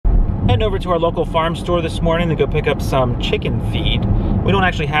Heading over to our local farm store this morning to go pick up some chicken feed. We don't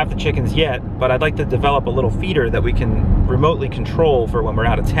actually have the chickens yet, but I'd like to develop a little feeder that we can remotely control for when we're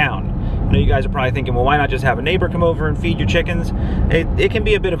out of town. I know you guys are probably thinking, well, why not just have a neighbor come over and feed your chickens? It can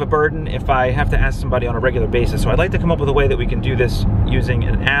be a bit of a burden if I have to ask somebody on a regular basis. So I'd like to come up with a way that we can do this using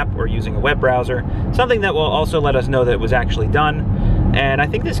an app or using a web browser, something that will also let us know that it was actually done. And I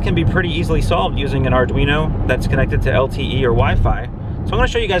think this can be pretty easily solved using an Arduino that's connected to LTE or Wi-Fi. So I'm going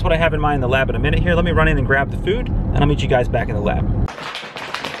to show you guys what I have in mind in the lab in a minute here. Let me run in and grab the food, and I'll meet you guys back in the lab.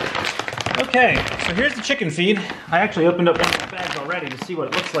 Okay, so here's the chicken feed. I actually opened up one of the bags already to see what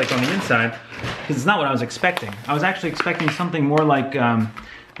it looks like on the inside, because it's not what I was expecting. I was actually expecting something more like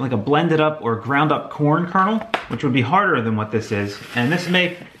a blended up or ground up corn kernel, which would be harder than what this is. And this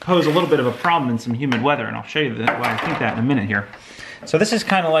may pose a little bit of a problem in some humid weather, and I'll show you why I think that in a minute here. So this is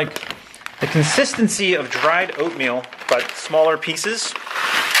kind of like the consistency of dried oatmeal, but smaller pieces.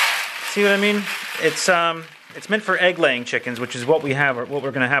 See what I mean? It's meant for egg-laying chickens, which is what we're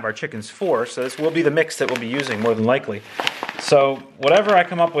going to have our chickens for. So this will be the mix that we'll be using more than likely. So whatever I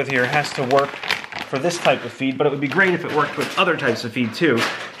come up with here has to work for this type of feed, but it would be great if it worked with other types of feed too,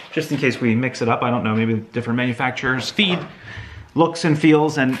 just in case we mix it up. I don't know, maybe different manufacturers' feed looks and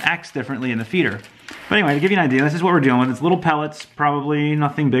feels and acts differently in the feeder. But anyway, to give you an idea, this is what we're dealing with. It's little pellets, probably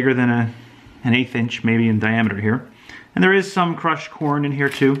nothing bigger than an 1/8 inch maybe in diameter here. And there is some crushed corn in here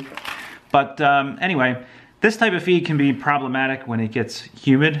too. But anyway, this type of feed can be problematic when it gets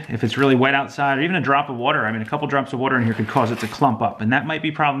humid. If it's really wet outside, or even a drop of water. I mean, a couple drops of water in here could cause it to clump up. And that might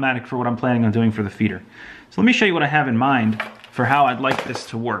be problematic for what I'm planning on doing for the feeder. So let me show you what I have in mind for how I'd like this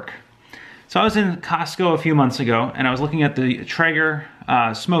to work. So I was in Costco a few months ago, and I was looking at the Traeger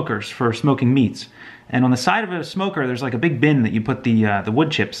smokers for smoking meats. And on the side of a smoker, there's like a big bin that you put the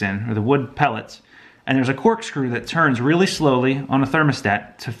wood chips in, or the wood pellets. And there's a corkscrew that turns really slowly on a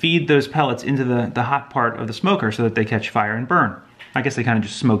thermostat to feed those pellets into the hot part of the smoker so that they catch fire and burn. I guess they kind of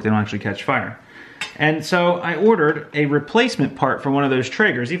just smoke, they don't actually catch fire. And so I ordered a replacement part for one of those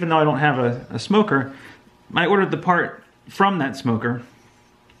Traegers. Even though I don't have a smoker, I ordered the part from that smoker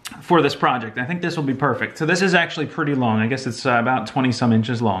for this project. I think this will be perfect. So this is actually pretty long. I guess it's about 20 some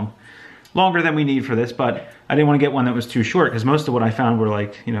inches long. Longer than we need for this, but I didn't want to get one that was too short, because most of what I found were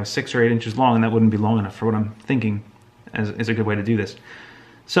like, 6 or 8 inches long, and that wouldn't be long enough for what I'm thinking is a good way to do this.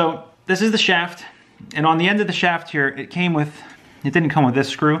 So this is the shaft, and on the end of the shaft here, it didn't come with this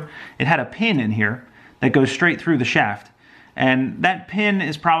screw. It had a pin in here that goes straight through the shaft, and that pin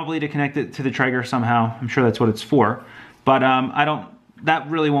is probably to connect it to the Traeger somehow. I'm sure that's what it's for, but that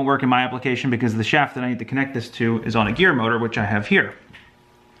really won't work in my application, because the shaft that I need to connect this to is on a gear motor, which I have here.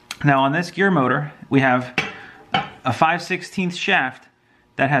 Now on this gear motor, we have a 5/16 shaft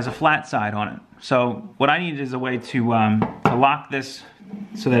that has a flat side on it. So what I needed is a way to lock this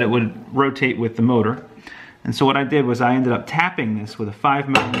so that it would rotate with the motor. And so what I did was I ended up tapping this with a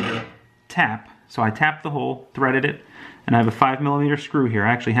 5mm tap. So I tapped the hole, threaded it, and I have a 5mm screw here.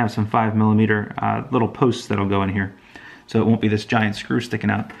 I actually have some 5mm little posts that'll go in here, so it won't be this giant screw sticking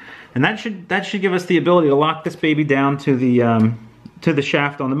out. And that should give us the ability to lock this baby down to the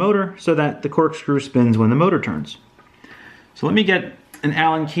shaft on the motor so that the corkscrew spins when the motor turns. So let me get an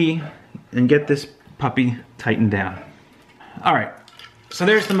Allen key and get this puppy tightened down. All right, so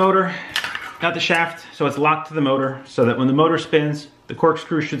there's the motor. Got the shaft so it's locked to the motor so that when the motor spins, the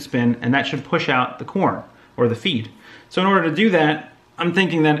corkscrew should spin, and that should push out the corn or the feed. So in order to do that, I'm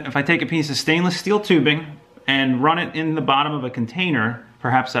thinking that if I take a piece of stainless steel tubing and run it in the bottom of a container,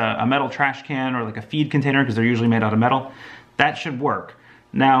 perhaps a metal trash can or like a feed container, because they're usually made out of metal, that should work.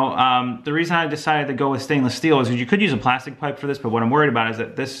 Now, the reason I decided to go with stainless steel is you could use a plastic pipe for this, but what I'm worried about is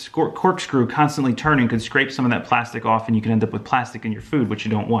that this corkscrew constantly turning could scrape some of that plastic off, and you can end up with plastic in your food, which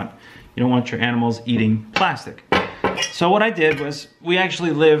you don't want. You don't want your animals eating plastic. So what I did was, we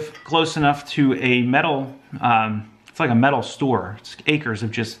actually live close enough to a metal, it's like a metal store. It's acres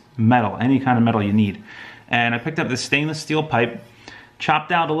of just metal, any kind of metal you need. And I picked up this stainless steel pipe,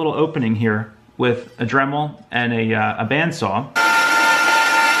 chopped out a little opening here with a Dremel and a bandsaw.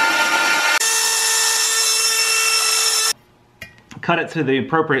 Cut it to the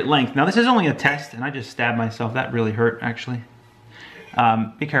appropriate length. Now this is only a test, and I just stabbed myself. That really hurt, actually.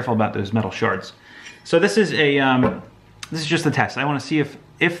 Be careful about those metal shards. So this is just a test. I want to see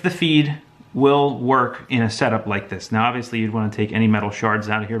if the feed will work in a setup like this. Now obviously you'd want to take any metal shards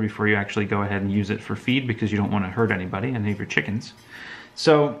out of here before you actually go ahead and use it for feed, because you don't want to hurt anybody, any of your chickens.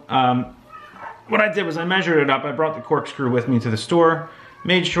 So what I did was I measured it up. I brought the corkscrew with me to the store,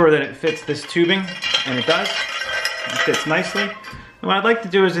 made sure that it fits this tubing, and it does. It fits nicely. And what I'd like to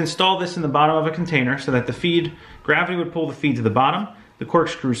do is install this in the bottom of a container so that the feed, gravity would pull the feed to the bottom, the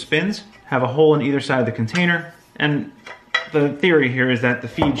corkscrew spins, have a hole in either side of the container, and the theory here is that the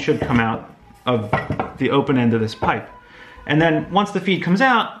feed should come out of the open end of this pipe. And then once the feed comes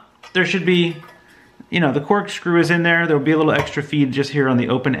out, there should be, you know, the corkscrew is in there, there'll be a little extra feed just here on the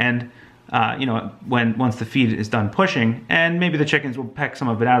open end, you know, once the feed is done pushing, and maybe the chickens will peck some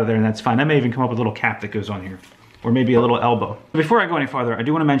of it out of there, and that's fine. I may even come up with a little cap that goes on here, or maybe a little elbow. Before I go any farther, I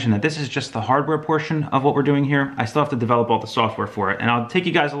do want to mention that this is just the hardware portion of what we're doing here. I still have to develop all the software for it, and I'll take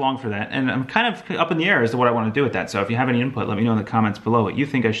you guys along for that. And I'm kind of up in the air as to what I want to do with that, so if you have any input, let me know in the comments below what you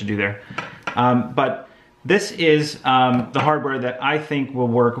think I should do there. But this is the hardware that I think will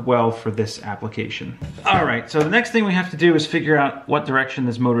work well for this application. All right, so the next thing we have to do is figure out what direction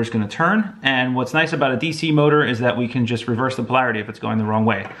this motor is going to turn. And what's nice about a DC motor is that we can just reverse the polarity if it's going the wrong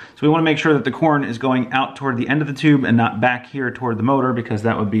way. So we want to make sure that the corn is going out toward the end of the tube and not back here toward the motor, because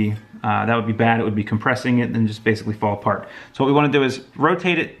that would be bad. It would be compressing it and just basically fall apart. So what we want to do is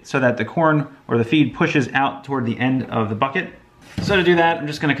rotate it so that the corn or the feed pushes out toward the end of the bucket. So to do that, I'm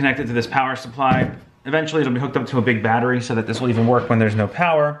just going to connect it to this power supply. Eventually it'll be hooked up to a big battery so that this will even work when there's no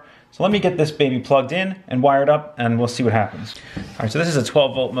power. So let me get this baby plugged in and wired up, and we'll see what happens. All right, so this is a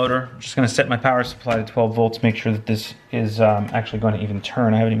 12-volt motor. I'm just going to set my power supply to 12 volts, make sure that this is actually going to even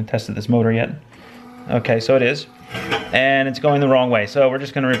turn. I haven't even tested this motor yet. Okay, so it is. And it's going the wrong way. So we're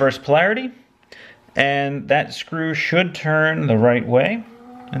just going to reverse polarity, and that screw should turn the right way.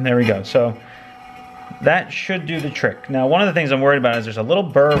 And there we go. So that should do the trick. Now, one of the things I'm worried about is there's a little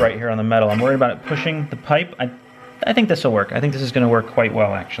burr right here on the metal. I'm worried about it pushing the pipe. I think this will work. I think this is going to work quite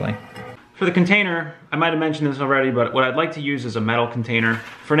well, actually. For the container, I might have mentioned this already, but what I'd like to use is a metal container.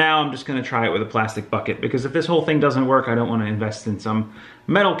 For now, I'm just going to try it with a plastic bucket, because if this whole thing doesn't work, I don't want to invest in some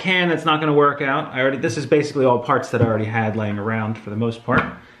metal can that's not going to work out. This is basically all parts that I already had laying around for the most part.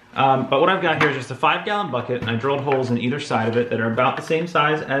 But what I've got here is just a 5-gallon bucket, and I drilled holes in either side of it that are about the same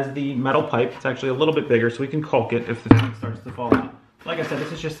size as the metal pipe. It's actually a little bit bigger, so we can caulk it if the thing starts to fall out. Like I said,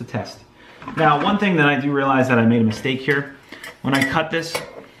 this is just a test. Now, one thing that I do realize that I made a mistake here. When I cut this,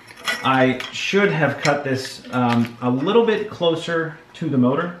 I should have cut this a little bit closer to the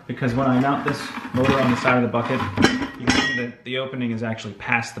motor, because when I mount this motor on the side of the bucket, you can see that the opening is actually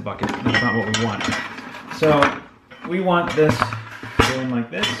past the bucket. That's not what we want. So we want this going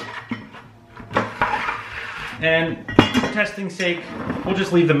like this, and for testing's sake, we'll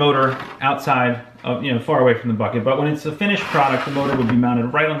just leave the motor outside of, you know, far away from the bucket. But when it's a finished product, the motor would be mounted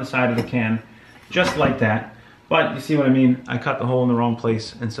right on the side of the can, just like that. But you see what I mean? I cut the hole in the wrong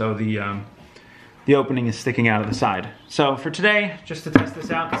place, and so the opening is sticking out of the side. So for today, just to test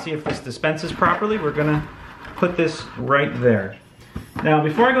this out and see if this dispenses properly, we're gonna put this right there. Now,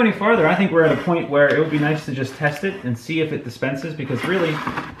 before I go any farther, I think we're at a point where it would be nice to just test it and see if it dispenses, because really,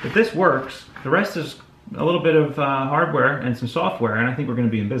 if this works, the rest is a little bit of hardware and some software, and I think we're going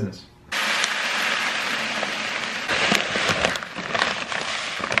to be in business.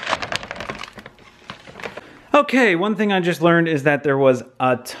 Okay, one thing I just learned is that there was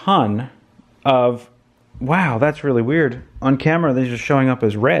a ton of, wow, that's really weird. On camera, they're just showing up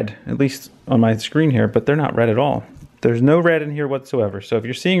as red, at least on my screen here, but they're not red at all. There's no red in here whatsoever. So if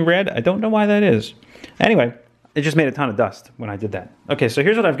you're seeing red, I don't know why that is. Anyway, it just made a ton of dust when I did that. Okay, so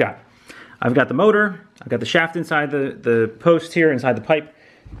here's what I've got. I've got the motor, I've got the shaft inside the post here, inside the pipe,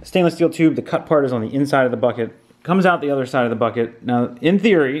 stainless steel tube, the cut part is on the inside of the bucket, comes out the other side of the bucket. Now, in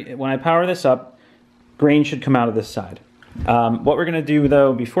theory, when I power this up, grain should come out of this side. What we're gonna do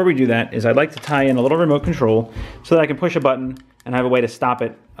though, before we do that, is I'd like to tie in a little remote control so that I can push a button and have a way to stop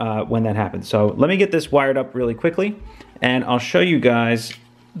it when that happens. So let me get this wired up really quickly, and I'll show you guys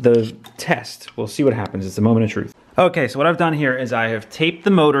the test. We'll see what happens. It's a moment of truth. Okay, so what I've done here is I have taped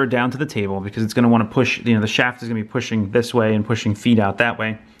the motor down to the table, because it's gonna wanna push, you know, the shaft is gonna be pushing this way and pushing feed out that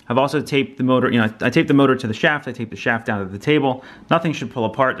way. I've also taped the motor, you know, I taped the motor to the shaft, I taped the shaft down to the table. Nothing should pull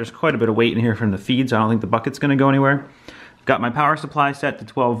apart. There's quite a bit of weight in here from the feed, so I don't think the bucket's gonna go anywhere. I've got my power supply set to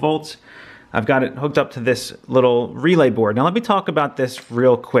 12 volts. I've got it hooked up to this little relay board. Now let me talk about this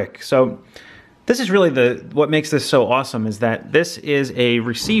real quick. So this is really what makes this so awesome, is that this is a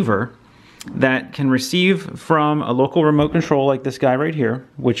receiver that can receive from a local remote control like this guy right here,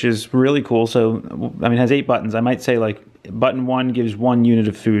 which is really cool. So, I mean, it has 8 buttons. I might say like button 1 gives 1 unit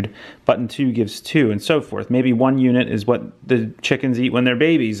of food, button 2 gives 2, and so forth. Maybe 1 unit is what the chickens eat when they're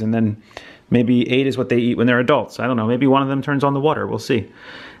babies, and then maybe 8 is what they eat when they're adults. I don't know, maybe one of them turns on the water, we'll see.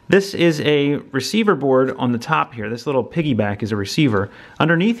 This is a receiver board on the top here. This little piggyback is a receiver.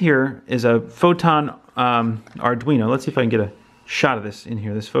 Underneath here is a Photon Arduino. Let's see if I can get a shot of this in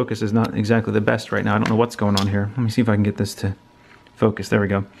here. This focus is not exactly the best right now. I don't know what's going on here. Let me see if I can get this to Focus, there we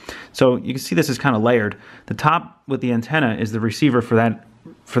go. So you can see this is kind of layered. The top with the antenna is the receiver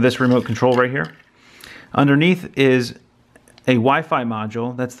for this remote control right here. Underneath is a Wi-Fi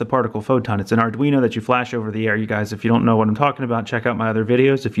module. That's the Particle Photon. It's an Arduino that you flash over the air. You guys, if you don't know what I'm talking about, check out my other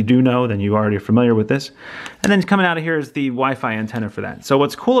videos. If you do know, then you already are familiar with this. And then coming out of here is the Wi-Fi antenna for that. So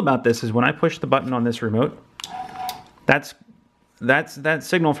what's cool about this is when I push the button on this remote, that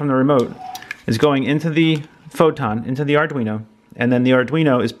signal from the remote is going into the Photon, into the Arduino, and then the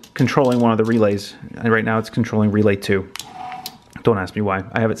Arduino is controlling one of the relays. And right now it's controlling relay 2. Don't ask me why.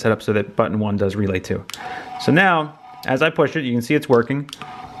 I have it set up so that button 1 does relay 2. So now, as I push it, you can see it's working.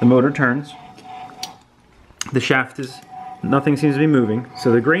 The motor turns. The shaft nothing seems to be moving.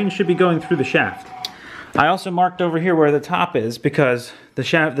 So the grain should be going through the shaft. I also marked over here where the top is because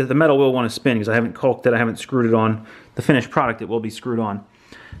the metal will want to spin because I haven't caulked it, I haven't screwed it on. The finished product, it will be screwed on.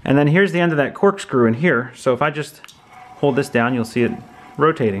 And then here's the end of that corkscrew in here. So if I just hold this down, you'll see it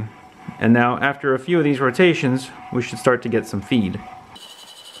rotating. And now after a few of these rotations, we should start to get some feed.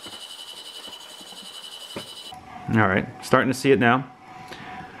 Alright, starting to see it now.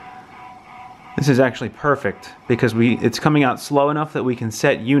 This is actually perfect because it's coming out slow enough that we can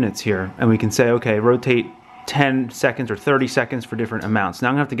set units here and we can say, okay, rotate 10 seconds or 30 seconds for different amounts. Now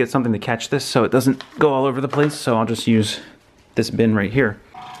I'm going to have to get something to catch this so it doesn't go all over the place, so I'll just use this bin right here.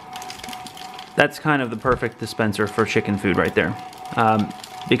 That's kind of the perfect dispenser for chicken food right there.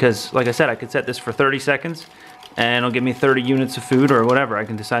 Because, like I said, I could set this for 30 seconds and it'll give me 30 units of food or whatever. I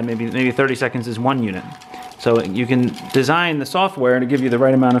can decide maybe 30 seconds is 1 unit. So you can design the software to give you the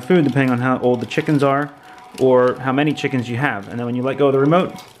right amount of food depending on how old the chickens are or how many chickens you have. And then when you let go of the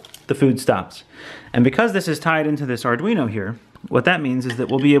remote, the food stops. And because this is tied into this Arduino here, what that means is that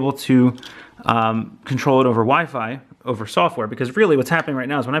we'll be able to control it over Wi-Fi, over software, because really what's happening right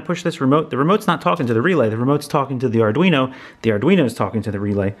now is when I push this remote, the remote's not talking to the relay, the remote's talking to the Arduino is talking to the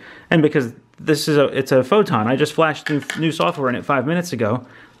relay. And because it's a photon, I just flashed new software in it 5 minutes ago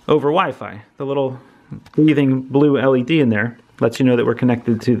over Wi-Fi. The little breathing blue LED in there lets you know that we're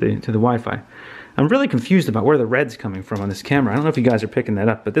connected to the Wi-Fi. I'm really confused about where the red's coming from on this camera. I don't know if you guys are picking that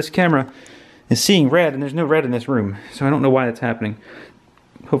up, but this camera is seeing red and there's no red in this room, so I don't know why that's happening.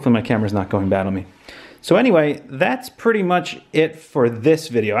 Hopefully my camera's not going bad on me. So anyway, that's pretty much it for this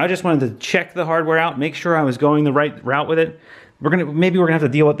video. I just wanted to check the hardware out, make sure I was going the right route with it. Maybe we're gonna have to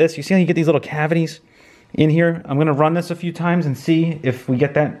deal with this. You see how you get these little cavities in here? I'm gonna run this a few times and see if we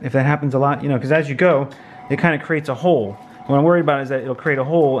get that, if that happens a lot, you know, because as you go, it kind of creates a hole. What I'm worried about is that it'll create a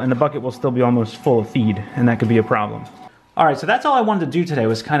hole and the bucket will still be almost full of feed, and that could be a problem. Alright, so that's all I wanted to do today,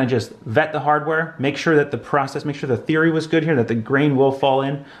 was kind of just vet the hardware, make sure that make sure the theory was good here, that the grain will fall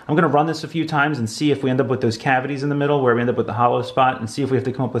in. I'm going to run this a few times and see if we end up with those cavities in the middle, where we end up with the hollow spot, and see if we have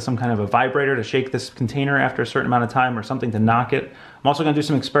to come up with some kind of a vibrator to shake this container after a certain amount of time, or something to knock it. I'm also going to do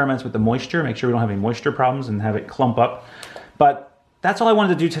some experiments with the moisture, make sure we don't have any moisture problems and have it clump up. But that's all I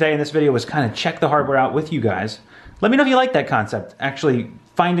wanted to do today in this video, was kind of check the hardware out with you guys. Let me know if you like that concept, actually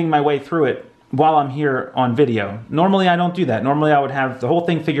finding my way through it while I'm here on video. Normally I don't do that. Normally I would have the whole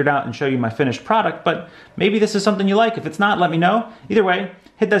thing figured out and show you my finished product, but maybe this is something you like. If it's not, let me know. Either way,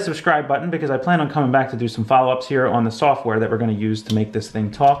 hit that subscribe button because I plan on coming back to do some follow-ups here on the software that we're going to use to make this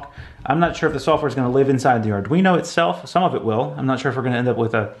thing talk. I'm not sure if the software is going to live inside the Arduino itself. Some of it will. I'm not sure if we're going to end up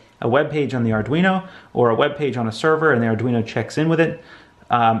with a web page on the Arduino or a web page on a server and the Arduino checks in with it.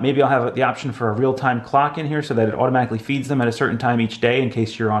 Maybe I'll have the option for a real-time clock in here so that it automatically feeds them at a certain time each day in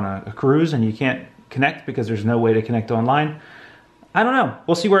case you're on a cruise and you can't connect because there's no way to connect online. I don't know.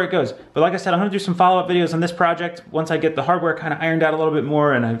 We'll see where it goes. But like I said, I'm going to do some follow-up videos on this project once I get the hardware kind of ironed out a little bit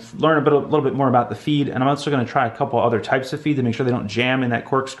more and I've learned a little bit more about the feed. And I'm also going to try a couple other types of feed to make sure they don't jam in that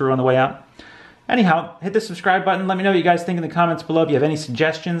corkscrew on the way out. Anyhow, hit the subscribe button. Let me know what you guys think in the comments below. If you have any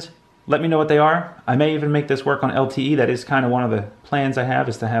suggestions, let me know what they are. I may even make this work on LTE. That is kind of one of the plans I have,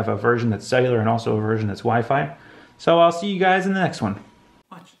 is to have a version that's cellular and also a version that's Wi-Fi. So I'll see you guys in the next one.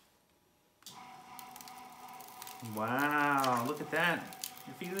 Watch. Wow, look at that.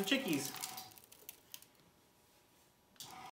 You're feeding the chickies.